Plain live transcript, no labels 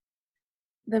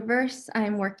The verse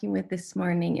I'm working with this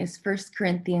morning is 1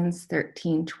 Corinthians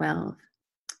 13:12.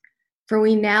 For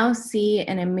we now see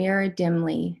in a mirror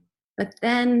dimly, but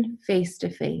then face to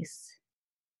face.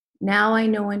 Now I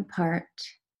know in part,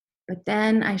 but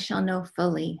then I shall know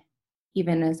fully,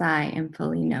 even as I am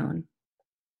fully known.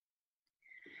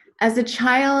 As a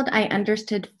child, I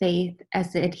understood faith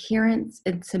as adherence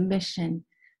and submission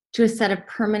to a set of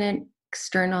permanent,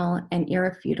 external, and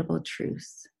irrefutable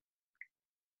truths.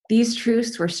 These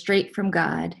truths were straight from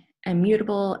God,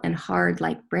 immutable and hard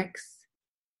like bricks.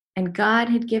 And God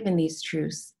had given these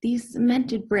truths, these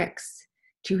cemented bricks,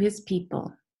 to his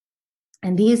people.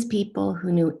 And these people,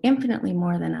 who knew infinitely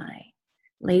more than I,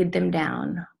 laid them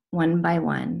down one by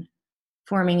one,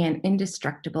 forming an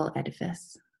indestructible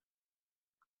edifice.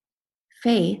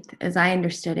 Faith, as I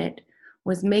understood it,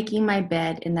 was making my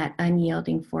bed in that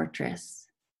unyielding fortress.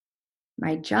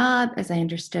 My job, as I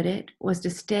understood it, was to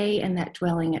stay in that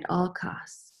dwelling at all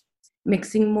costs,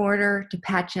 mixing mortar to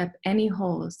patch up any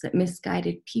holes that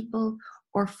misguided people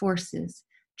or forces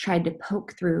tried to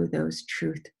poke through those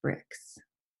truth bricks.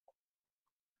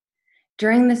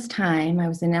 During this time, I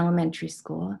was in elementary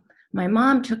school. My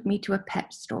mom took me to a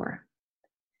pet store.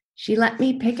 She let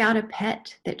me pick out a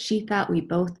pet that she thought we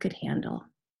both could handle,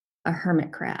 a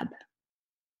hermit crab.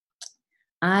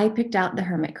 I picked out the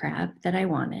hermit crab that I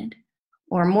wanted.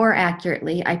 Or more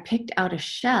accurately, I picked out a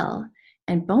shell,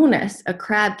 and bonus, a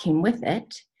crab came with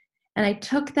it. And I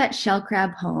took that shell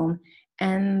crab home,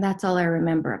 and that's all I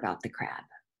remember about the crab.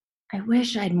 I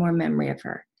wish I had more memory of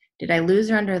her. Did I lose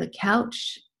her under the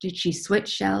couch? Did she switch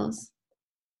shells?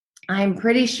 I'm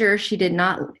pretty sure she did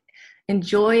not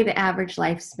enjoy the average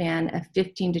lifespan of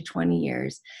 15 to 20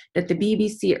 years that the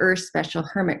BBC Earth special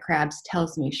Hermit Crabs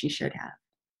tells me she should have.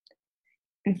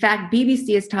 In fact,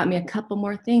 BBC has taught me a couple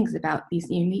more things about these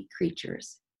unique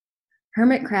creatures.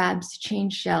 Hermit crabs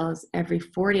change shells every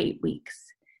 4 to 8 weeks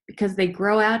because they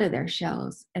grow out of their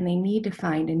shells and they need to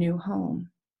find a new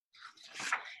home.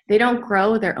 They don't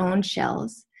grow their own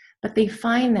shells, but they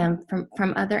find them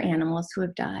from other animals who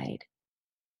have died.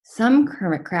 Some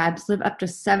hermit crabs live up to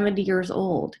 70 years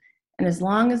old, and as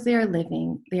long as they are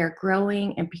living, they are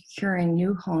growing and procuring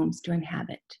new homes to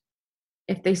inhabit.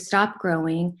 If they stop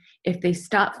growing, if they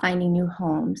stop finding new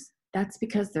homes, that's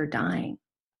because they're dying.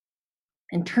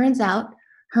 And turns out,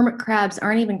 hermit crabs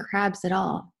aren't even crabs at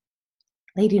all.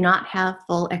 They do not have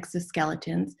full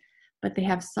exoskeletons, but they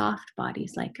have soft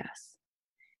bodies like us.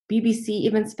 BBC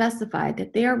even specified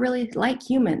that they are really like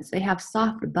humans. They have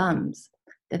soft bums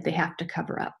that they have to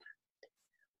cover up,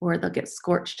 or they'll get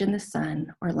scorched in the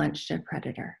sun or lunched a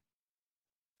predator.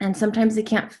 And sometimes they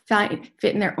can't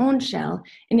fit in their own shell,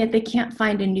 and yet they can't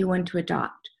find a new one to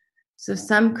adopt. So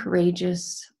some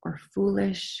courageous or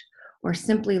foolish or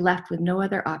simply left with no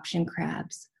other option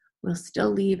crabs will still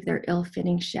leave their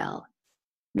ill-fitting shell,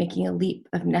 making a leap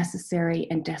of necessary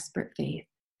and desperate faith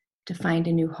to find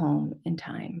a new home in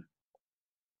time.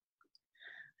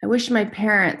 I wish my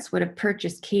parents would have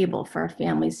purchased cable for our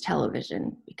family's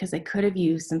television because I could have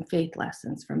used some faith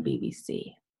lessons from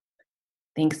BBC.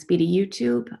 Thanks be to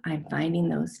YouTube, I'm finding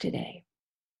those today.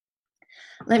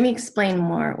 Let me explain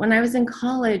more. When I was in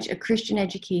college, a Christian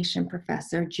education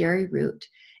professor, Jerry Root,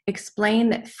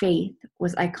 explained that faith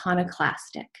was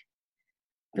iconoclastic.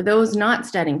 For those not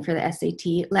studying for the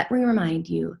SAT, let me remind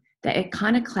you that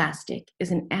iconoclastic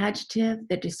is an adjective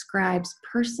that describes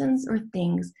persons or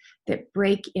things that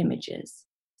break images,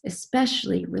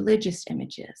 especially religious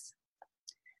images.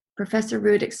 Professor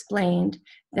Root explained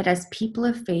that as people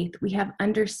of faith, we have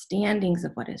understandings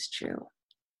of what is true.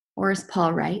 Or as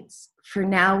Paul writes, for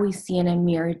now we see in a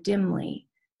mirror dimly,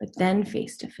 but then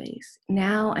face to face.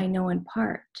 Now I know in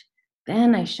part,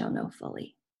 then I shall know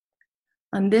fully.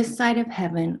 On this side of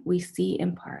heaven, we see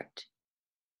in part.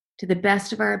 To the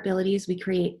best of our abilities, we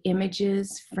create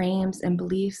images, frames, and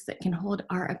beliefs that can hold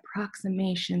our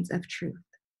approximations of truth.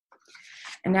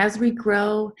 And as we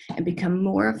grow and become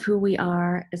more of who we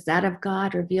are, as that of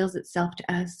God reveals itself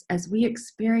to us, as we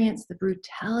experience the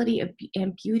brutality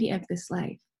and beauty of this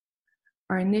life,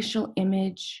 our initial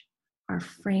image, our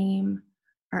frame,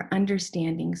 our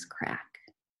understandings crack.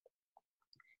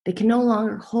 They can no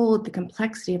longer hold the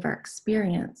complexity of our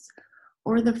experience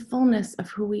or the fullness of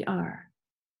who we are.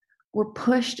 We're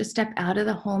pushed to step out of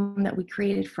the home that we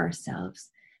created for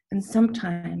ourselves, and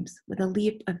sometimes, with a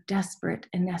leap of desperate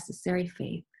and necessary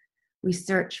faith, we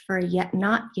search for a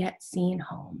not yet seen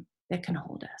home that can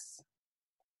hold us.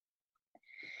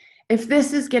 If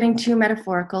this is getting too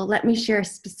metaphorical, let me share a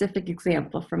specific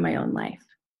example from my own life.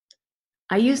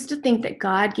 I used to think that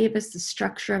God gave us the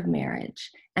structure of marriage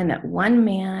and that one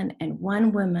man and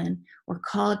one woman were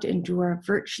called to endure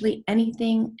virtually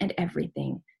anything and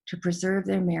everything to preserve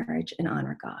their marriage and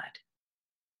honor God.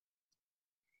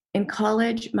 In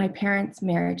college, my parents'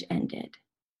 marriage ended.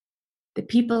 The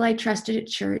people I trusted at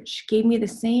church gave me the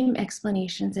same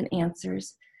explanations and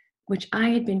answers which I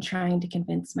had been trying to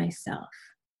convince myself.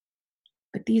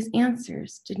 But these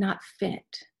answers did not fit.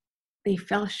 They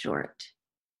fell short.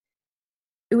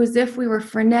 It was as if we were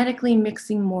frenetically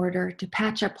mixing mortar to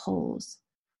patch up holes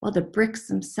while the bricks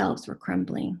themselves were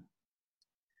crumbling.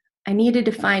 I needed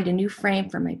to find a new frame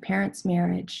for my parents'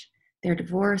 marriage, their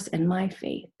divorce, and my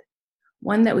faith,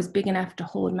 one that was big enough to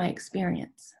hold my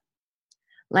experience.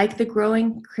 Like the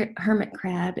growing hermit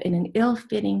crab in an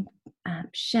ill-fitting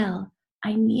shell,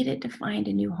 I needed to find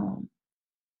a new home.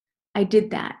 I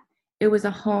did that. It was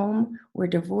a home where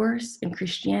divorce and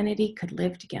Christianity could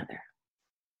live together.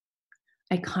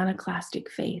 Iconoclastic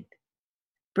faith,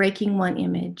 breaking one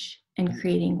image and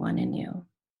creating one anew.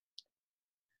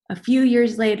 A few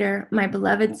years later, my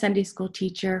beloved Sunday school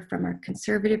teacher from our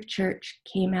conservative church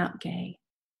came out gay.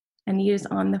 Anita's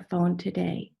on the phone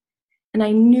today. And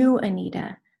I knew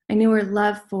Anita. I knew her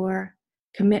love for,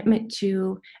 commitment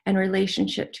to, and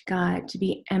relationship to God to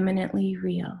be eminently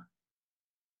real.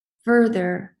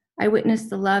 Further, I witnessed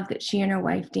the love that she and her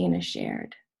wife Dana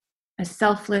shared. A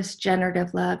selfless,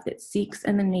 generative love that seeks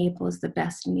and enables the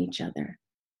best in each other.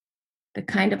 The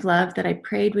kind of love that I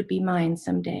prayed would be mine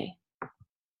someday.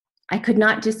 I could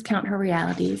not discount her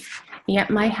realities, yet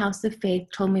my house of faith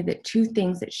told me that two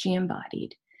things that she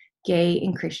embodied, gay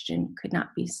and Christian, could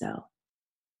not be so.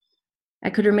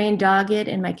 I could remain dogged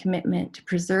in my commitment to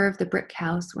preserve the brick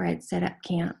house where I'd set up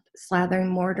camp, slathering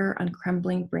mortar on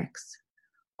crumbling bricks,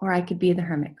 or I could be the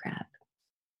hermit crab.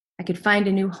 I could find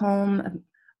a new home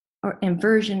and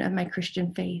version of my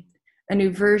Christian faith, a new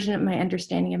version of my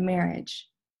understanding of marriage.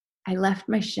 I left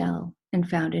my shell and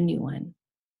found a new one.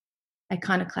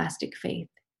 Iconoclastic faith,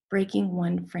 breaking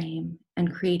one frame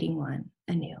and creating one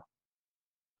anew.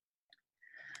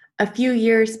 A few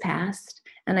years passed,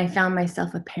 and I found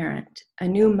myself a parent, a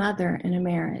new mother in a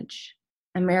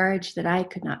marriage that I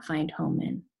could not find home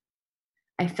in.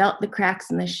 I felt the cracks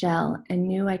in the shell and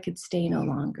knew I could stay no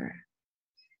longer.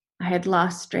 I had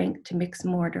lost strength to mix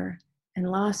mortar and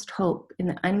lost hope in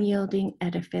the unyielding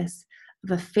edifice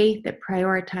of a faith that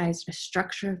prioritized a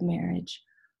structure of marriage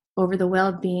over the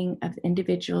well-being of the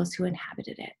individuals who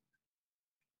inhabited it.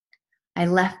 I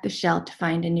left the shell to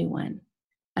find a new one,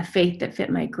 a faith that fit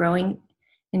my growing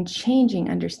and changing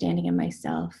understanding of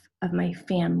myself, of my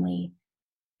family,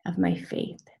 of my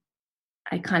faith.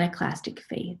 Iconoclastic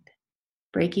faith,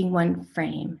 breaking one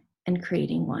frame and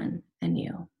creating one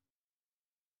anew.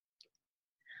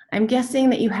 I'm guessing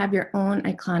that you have your own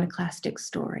iconoclastic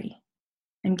story.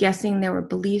 I'm guessing there were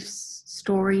beliefs,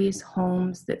 stories,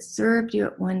 homes that served you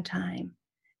at one time,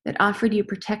 that offered you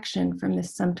protection from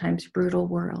this sometimes brutal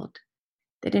world,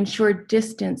 that ensured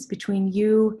distance between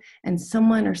you and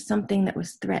someone or something that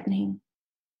was threatening,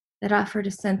 that offered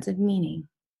a sense of meaning.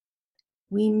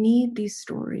 We need these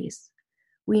stories.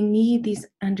 We need these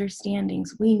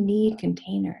understandings. We need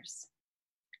containers.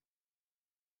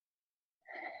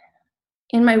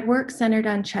 In my work centered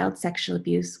on child sexual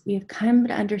abuse, we have come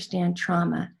to understand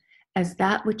trauma as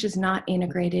that which is not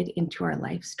integrated into our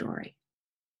life story.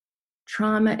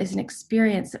 Trauma is an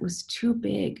experience that was too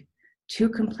big, too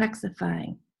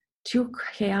complexifying, too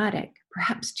chaotic,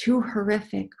 perhaps too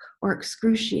horrific or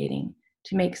excruciating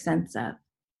to make sense of.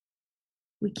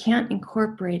 We can't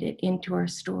incorporate it into our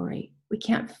story. We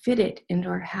can't fit it into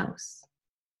our house.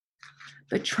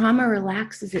 But trauma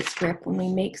relaxes its grip when we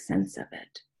make sense of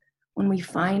it, when we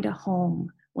find a home,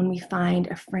 when we find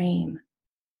a frame.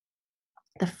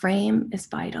 The frame is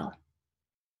vital.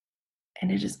 And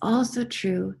it is also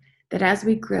true that as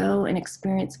we grow and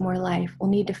experience more life, we'll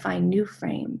need to find new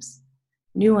frames,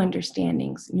 new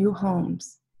understandings, new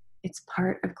homes. It's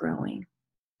part of growing.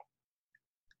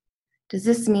 Does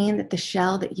this mean that the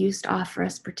shell that used to offer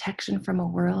us protection from a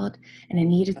world and a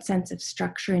needed sense of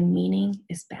structure and meaning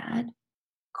is bad?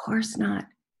 Of course not. It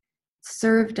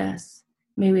served us.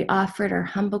 May we offer it our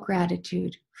humble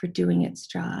gratitude for doing its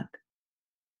job.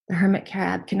 The hermit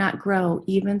crab cannot grow,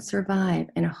 even survive,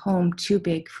 in a home too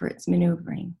big for its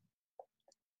maneuvering.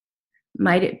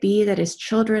 Might it be that as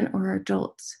children or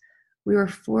adults, we were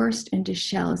forced into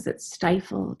shells that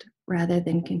stifled rather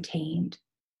than contained,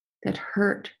 that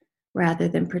hurt rather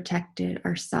than protected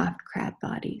our soft crab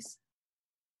bodies?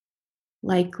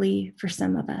 Likely for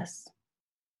some of us.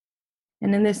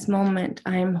 And in this moment,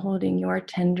 I am holding your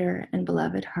tender and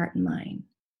beloved heart and mind,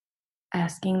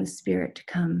 asking the Spirit to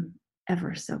come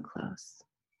ever so close.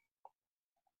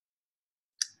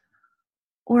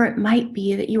 Or it might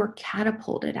be that you were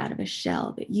catapulted out of a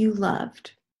shell that you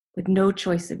loved with no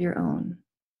choice of your own.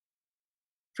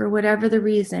 For whatever the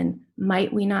reason,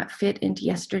 might we not fit into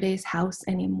yesterday's house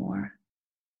anymore?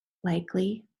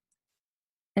 Likely.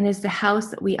 And is the house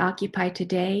that we occupy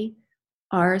today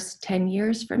ours 10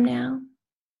 years from now?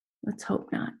 Let's hope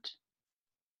not.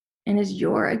 And is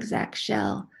your exact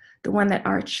shell the one that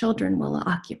our children will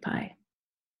occupy?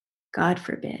 God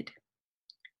forbid.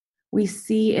 We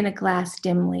see in a glass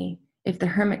dimly. If the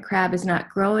hermit crab is not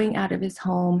growing out of his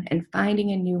home and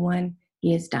finding a new one,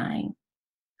 he is dying.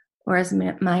 Or as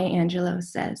Maya Angelou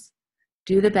says,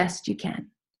 do the best you can.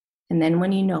 And then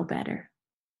when you know better,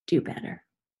 do better.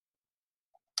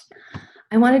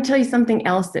 I want to tell you something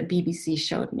else that BBC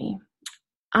showed me.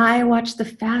 I watched the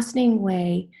fascinating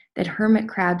way that hermit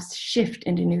crabs shift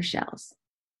into new shells.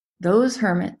 Those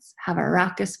hermits have a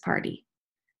raucous party.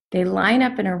 They line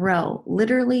up in a row,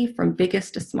 literally from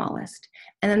biggest to smallest.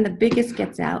 And then the biggest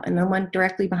gets out, and the one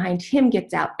directly behind him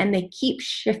gets out, and they keep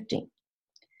shifting.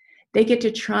 They get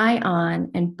to try on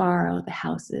and borrow the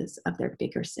houses of their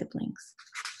bigger siblings.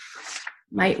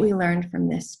 Might we learn from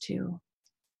this too?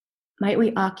 Might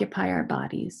we occupy our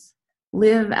bodies,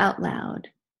 live out loud,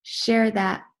 share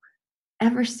that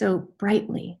ever so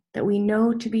brightly that we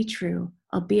know to be true,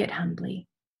 albeit humbly,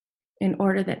 in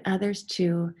order that others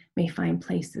too may find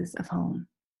places of home.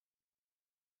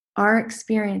 Our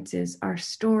experiences, our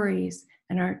stories,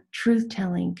 and our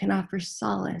truth-telling can offer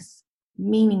solace,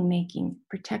 meaning-making,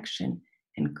 protection,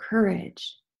 and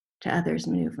courage to others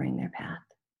maneuvering their path.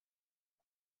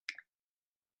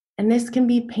 And this can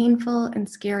be painful and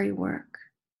scary work.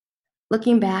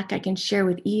 Looking back, I can share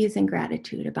with ease and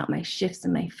gratitude about my shifts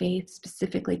in my faith,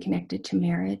 specifically connected to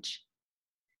marriage.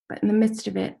 But in the midst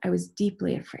of it, I was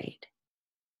deeply afraid.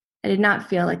 I did not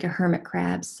feel like a hermit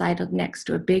crab sidled next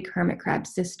to a big hermit crab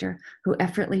sister who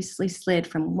effortlessly slid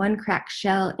from one cracked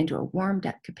shell into a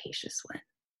warmed-up, capacious one.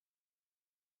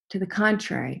 To the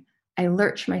contrary, I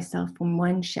lurched myself from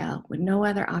one shell with no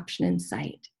other option in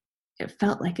sight. It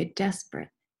felt like a desperate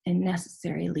and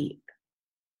necessary leap.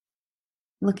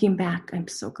 Looking back, I'm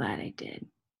so glad I did.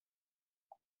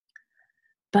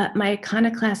 But my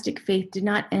iconoclastic faith did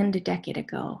not end a decade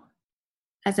ago.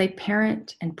 As I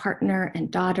parent and partner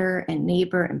and daughter and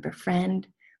neighbor and befriend,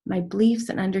 my beliefs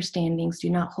and understandings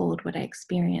do not hold what I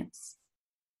experience.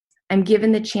 I'm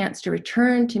given the chance to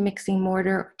return to mixing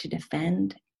mortar or to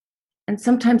defend. And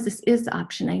sometimes this is the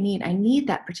option I need. I need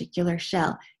that particular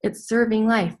shell. It's serving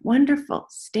life. Wonderful.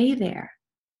 Stay there.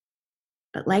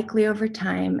 But likely over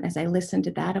time, as I listen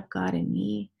to that of God in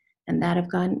me and that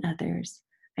of God in others,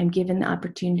 I'm given the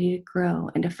opportunity to grow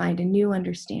and to find a new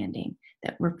understanding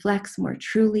that reflects more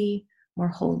truly, more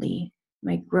wholly,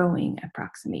 my growing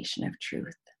approximation of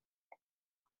truth.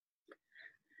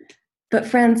 But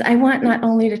friends, I want not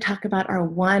only to talk about our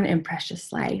one and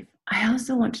precious life, I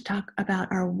also want to talk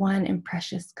about our one and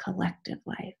precious collective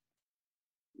life.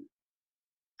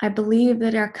 I believe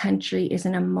that our country is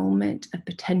in a moment of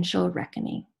potential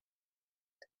reckoning.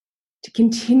 To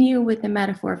continue with the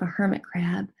metaphor of a hermit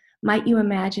crab, might you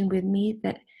imagine with me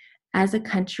that as a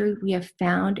country, we have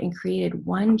found and created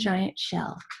one giant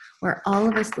shell where all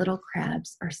of us little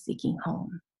crabs are seeking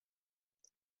home.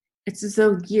 It's as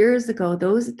though years ago,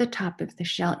 those at the top of the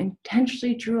shell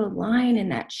intentionally drew a line in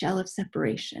that shell of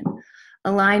separation,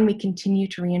 a line we continue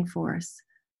to reinforce,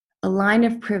 a line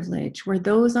of privilege where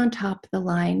those on top of the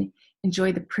line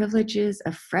enjoy the privileges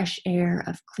of fresh air,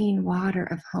 of clean water,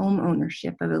 of home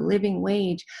ownership, of a living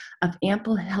wage, of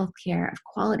ample health care, of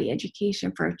quality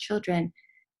education for our children,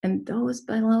 and those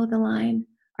below the line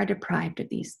are deprived of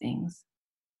these things.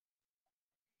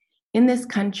 In this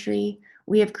country,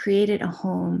 we have created a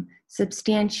home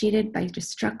substantiated by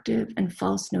destructive and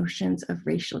false notions of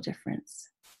racial difference.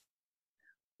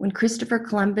 When Christopher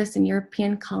Columbus and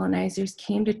European colonizers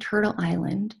came to Turtle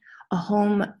Island, a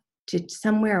home to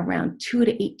somewhere around 2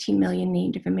 to 18 million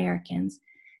Native Americans,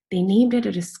 they named it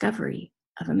a discovery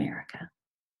of America.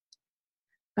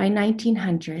 By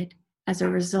 1900, as a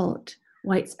result,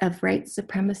 white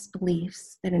supremacist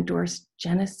beliefs that endorsed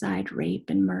genocide, rape,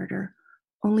 and murder,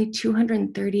 only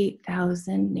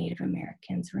 238,000 Native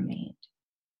Americans remained.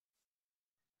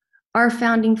 Our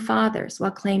founding fathers, while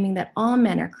claiming that all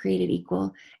men are created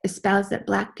equal, espoused that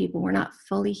Black people were not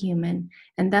fully human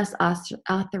and thus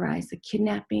authorized the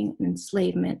kidnapping and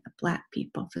enslavement of Black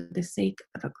people for the sake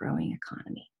of a growing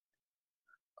economy.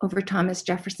 Over Thomas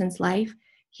Jefferson's life,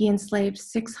 he enslaved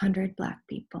 600 Black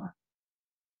people.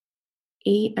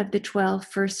 8 of the 12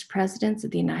 first presidents of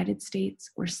the United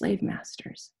States were slave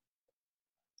masters.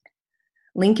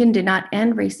 Lincoln did not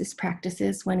end racist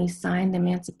practices when he signed the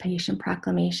Emancipation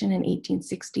Proclamation in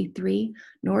 1863,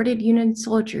 nor did Union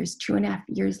soldiers 2.5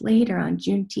 years later on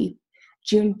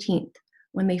Juneteenth,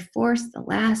 when they forced the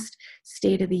last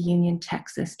state of the Union,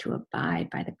 Texas, to abide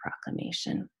by the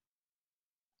proclamation.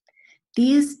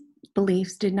 These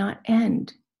beliefs did not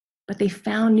end, but they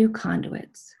found new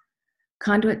conduits.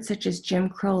 Conduits such as Jim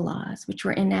Crow laws, which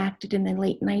were enacted in the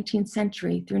late 19th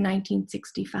century through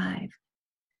 1965.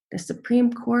 The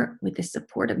Supreme Court, with the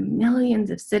support of millions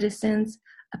of citizens,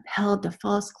 upheld the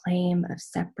false claim of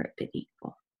separate but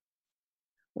equal.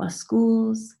 While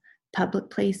schools, public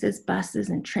places, buses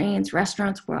and trains,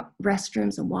 restaurants,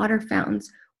 restrooms, and water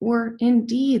fountains were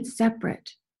indeed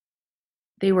separate,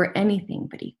 they were anything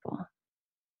but equal.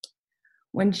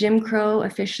 When Jim Crow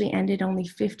officially ended only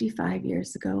 55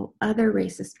 years ago, other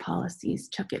racist policies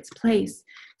took its place,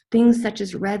 things such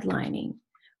as redlining,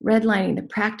 the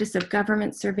practice of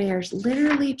government surveyors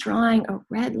literally drawing a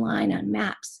red line on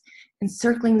maps and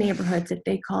circling neighborhoods that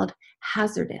they called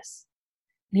hazardous,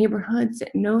 neighborhoods that,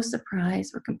 no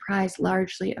surprise, were comprised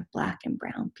largely of Black and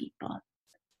brown people.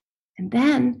 And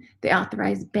then they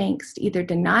authorized banks to either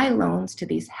deny loans to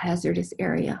these hazardous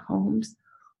area homes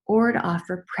or to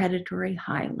offer predatory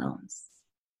high loans.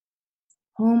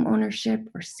 Home ownership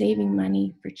or saving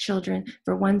money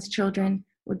for one's children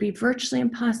would be virtually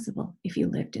impossible if you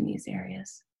lived in these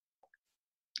areas.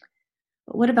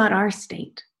 But what about our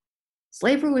state?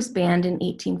 Slavery was banned in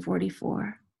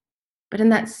 1844, but in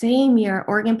that same year,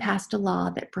 Oregon passed a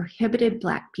law that prohibited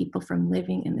Black people from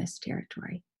living in this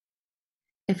territory.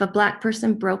 If a Black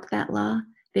person broke that law,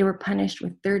 they were punished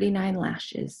with 39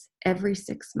 lashes every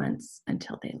 6 months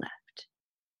until they left.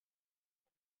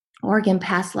 Oregon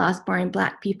passed laws barring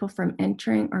Black people from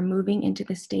entering or moving into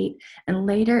the state, and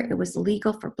later it was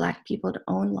legal for Black people to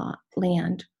own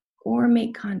land or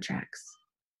make contracts.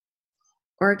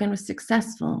 Oregon was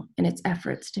successful in its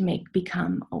efforts to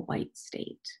become a white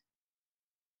state.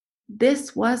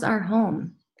 This was our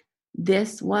home.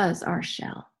 This was our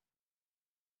shell.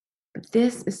 But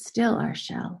this is still our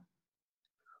shell.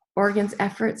 Oregon's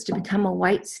efforts to become a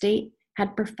white state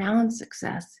had profound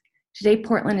success. Today,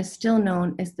 Portland is still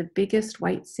known as the biggest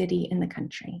white city in the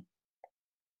country.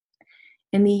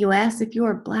 In the US, if you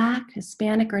are Black,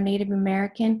 Hispanic, or Native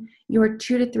American, you are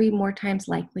 2 to 3 more times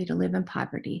likely to live in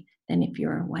poverty than if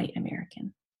you're a white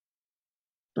American.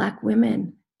 Black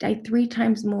women die 3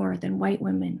 times more than white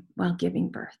women while giving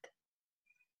birth.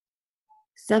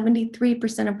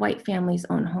 73% of white families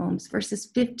own homes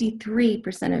versus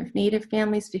 53% of Native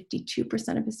families,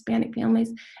 52% of Hispanic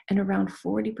families, and around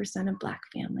 40% of Black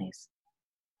families.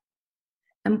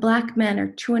 And Black men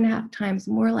are 2.5 times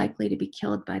more likely to be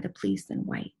killed by the police than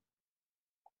white.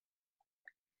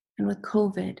 And with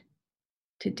COVID,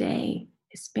 today,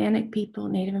 Hispanic people,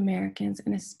 Native Americans,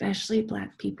 and especially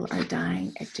Black people are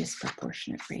dying at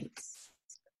disproportionate rates.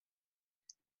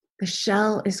 The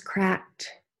shell is cracked.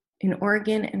 In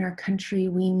Oregon and our country,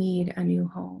 we need a new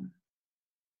home.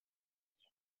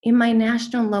 In my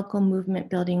national and local movement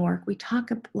building work, we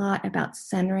talk a lot about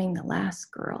centering the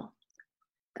last girl.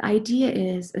 The idea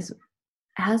is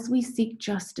as we seek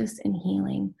justice and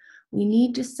healing, we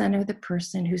need to center the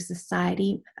person whose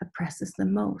society oppresses the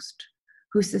most,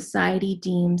 who society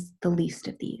deems the least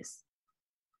of these.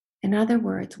 In other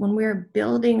words, when we're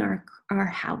building our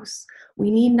house,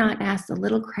 we need not ask the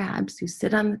little crabs who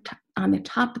sit on the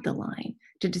top of the line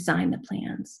to design the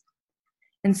plans.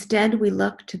 Instead, we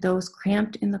look to those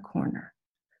cramped in the corner,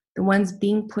 the ones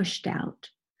being pushed out,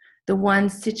 the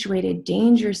ones situated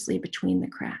dangerously between the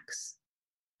cracks.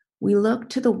 We look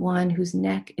to the one whose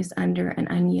neck is under an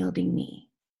unyielding knee.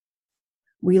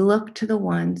 We look to the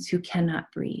ones who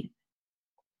cannot breathe.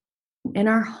 In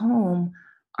our home,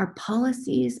 our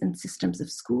policies and systems of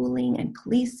schooling and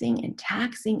policing and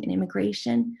taxing and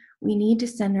immigration, we need to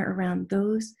center around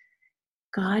those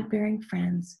God-bearing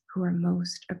friends who are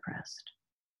most oppressed.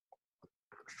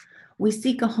 We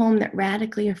seek a home that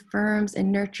radically affirms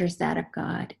and nurtures that of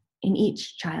God in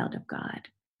each child of God,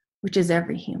 which is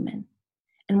every human.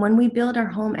 And when we build our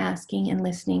home asking and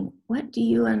listening, what do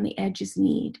you on the edges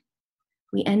need?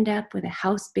 We end up with a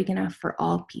house big enough for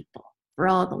all people, for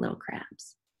all the little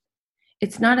crabs.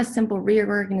 It's not a simple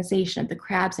reorganization of the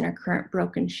crabs in our current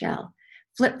broken shell,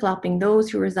 flip-flopping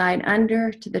those who reside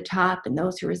under to the top and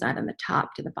those who reside on the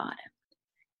top to the bottom.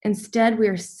 Instead, we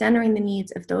are centering the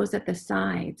needs of those at the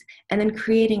sides and then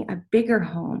creating a bigger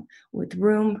home with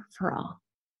room for all.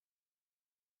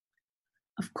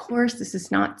 Of course, this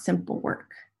is not simple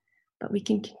work, but we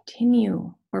can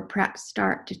continue or perhaps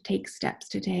start to take steps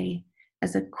today.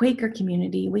 As a Quaker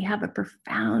community, we have a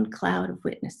profound cloud of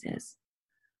witnesses.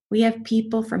 We have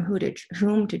people from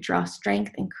whom to draw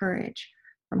strength and courage,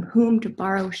 from whom to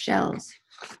borrow shells,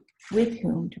 with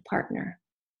whom to partner.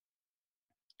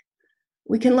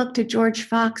 We can look to George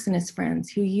Fox and his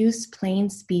friends who used plain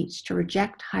speech to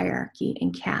reject hierarchy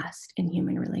and caste in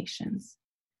human relations.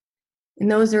 In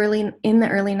the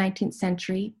early 19th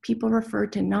century, people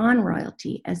referred to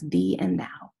non-royalty as thee and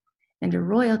thou, and to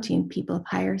royalty and people of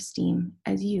higher esteem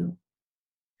as you.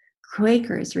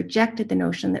 Quakers rejected the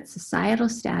notion that societal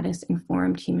status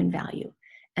informed human value,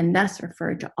 and thus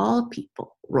referred to all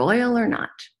people, royal or not,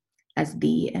 as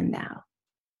thee and thou.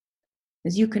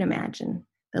 As you can imagine,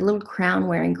 the little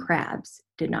crown-wearing crabs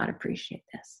did not appreciate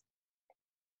this.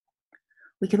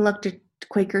 We can look to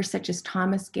Quakers such as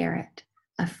Thomas Garrett,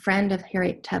 a friend of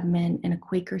Harriet Tubman and a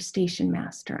Quaker station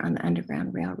master on the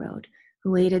Underground Railroad,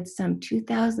 who aided some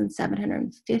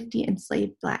 2,750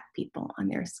 enslaved Black people on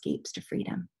their escapes to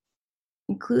freedom,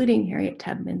 including Harriet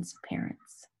Tubman's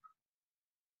parents.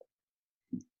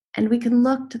 And we can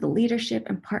look to the leadership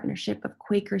and partnership of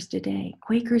Quakers today,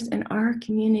 Quakers in our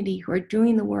community who are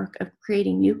doing the work of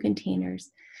creating new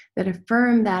containers that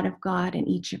affirm that of God in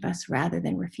each of us rather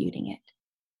than refuting it.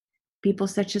 People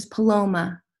such as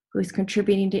Paloma, who is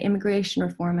contributing to immigration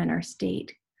reform in our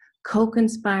state,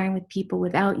 co-conspiring with people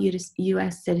without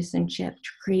U.S. citizenship to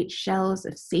create shells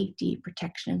of safety,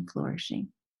 protection, and flourishing.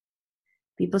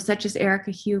 People such as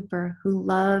Erica Huber, who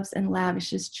loves and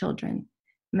lavishes children,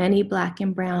 many Black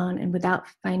and brown and without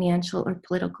financial or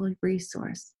political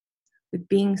resource, with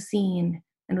being seen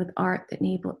and with art that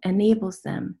enables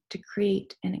them to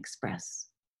create and express.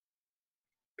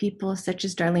 People such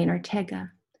as Darlene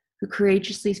Ortega, who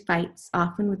courageously fights,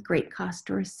 often with great cost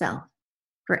to herself,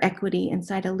 for equity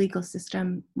inside a legal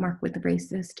system marked with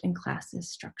racist and classist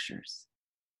structures.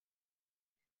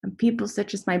 And people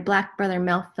such as my Black brother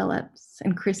Mel Phillips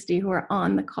and Christy, who are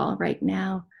on the call right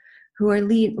now, who are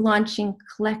launching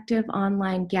collective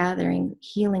online gathering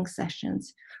healing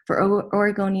sessions for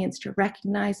Oregonians to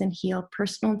recognize and heal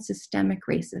personal and systemic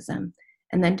racism,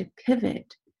 and then to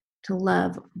pivot to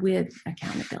love with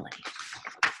accountability.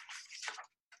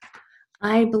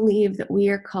 I believe that we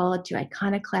are called to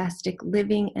iconoclastic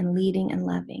living and leading and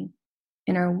loving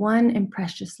in our one and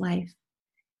precious life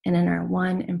and in our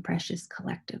one and precious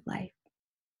collective life.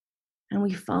 And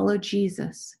we follow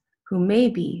Jesus, who may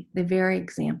be the very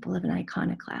example of an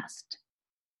iconoclast.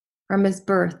 From his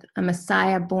birth, a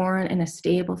Messiah born in a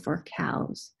stable for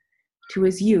cows, to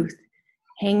his youth,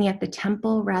 hanging at the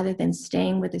temple rather than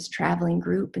staying with his traveling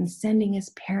group and sending his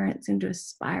parents into a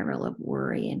spiral of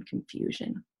worry and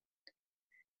confusion,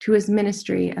 to his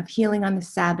ministry of healing on the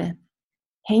Sabbath,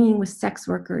 hanging with sex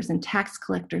workers and tax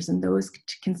collectors and those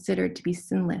considered to be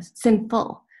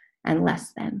sinful and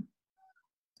less than,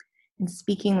 and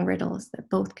speaking riddles that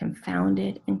both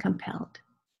confounded and compelled.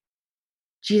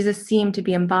 Jesus seemed to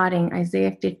be embodying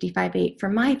Isaiah 55:8, "For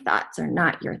my thoughts are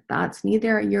not your thoughts,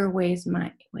 neither are your ways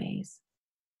my ways."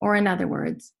 Or in other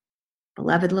words,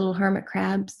 beloved little hermit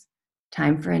crabs,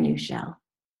 time for a new shell.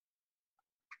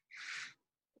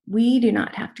 We do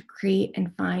not have to create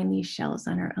and find these shells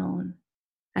on our own.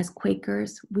 As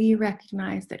Quakers, we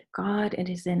recognize that God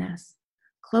is in us,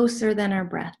 closer than our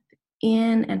breath,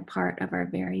 in and part of our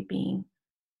very being.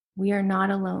 We are not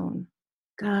alone.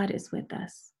 God is with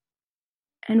us.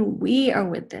 And we are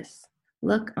with us.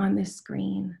 Look on this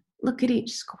screen. Look at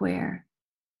each square.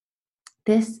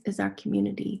 This is our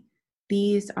community.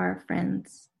 These are our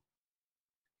friends.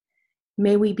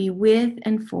 May we be with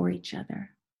and for each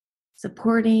other,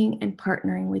 supporting and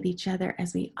partnering with each other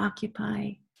as we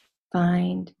occupy,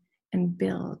 find, and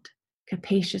build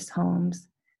capacious homes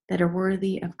that are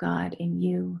worthy of God in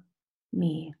you,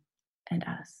 me, and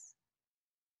us.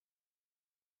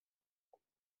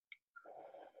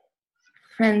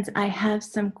 Friends, I have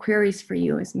some queries for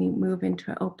you as we move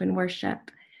into open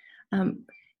worship.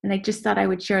 And I just thought I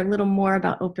would share a little more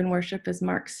about open worship as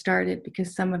Mark started,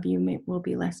 because some of you will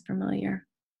be less familiar.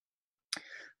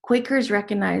 Quakers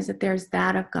recognize that there's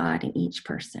that of God in each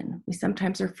person. We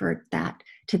sometimes refer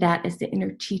to that as the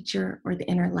inner teacher or the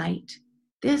inner light.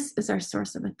 This is our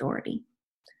source of authority.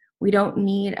 We don't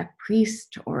need a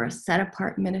priest or a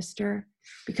set-apart minister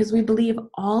because we believe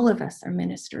all of us are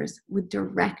ministers with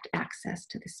direct access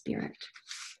to the Spirit.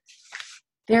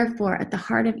 Therefore, at the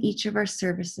heart of each of our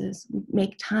services, we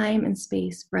make time and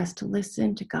space for us to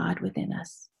listen to God within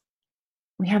us.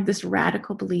 We have this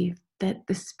radical belief that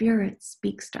the Spirit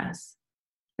speaks to us,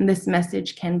 and this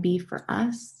message can be for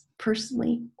us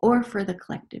personally or for the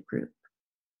collective group.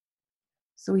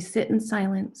 So we sit in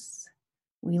silence,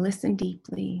 we listen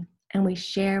deeply, and we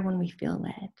share when we feel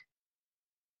led.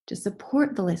 To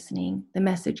support the listening, the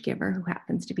message giver, who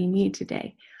happens to be me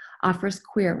today, offers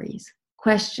queries,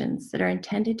 questions that are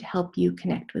intended to help you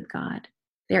connect with God.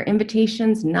 They are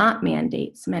invitations, not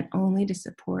mandates, meant only to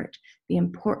support the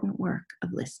important work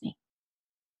of listening.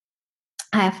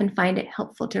 I often find it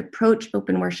helpful to approach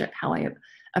open worship how I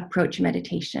approach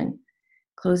meditation,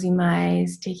 closing my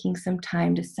eyes, taking some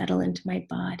time to settle into my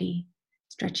body,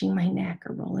 stretching my neck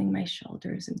or rolling my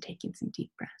shoulders, and taking some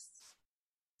deep breaths.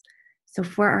 So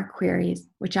for our queries,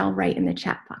 which I'll write in the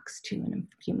chat box too in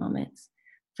a few moments.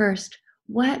 First,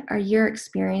 what are your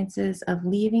experiences of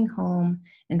leaving home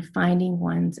and finding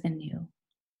ones anew?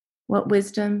 What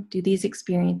wisdom do these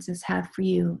experiences have for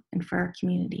you and for our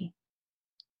community?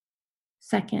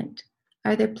 Second,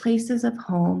 are there places of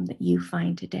home that you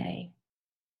find today?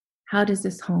 How does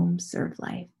this home serve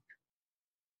life?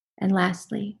 And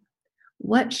lastly,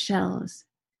 what shells,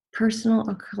 personal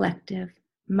or collective,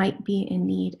 might be in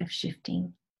need of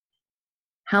shifting?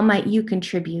 How might you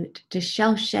contribute to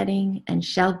shell shedding and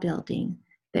shell building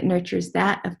that nurtures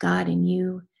that of God in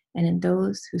you and in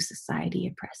those whose society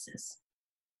oppresses?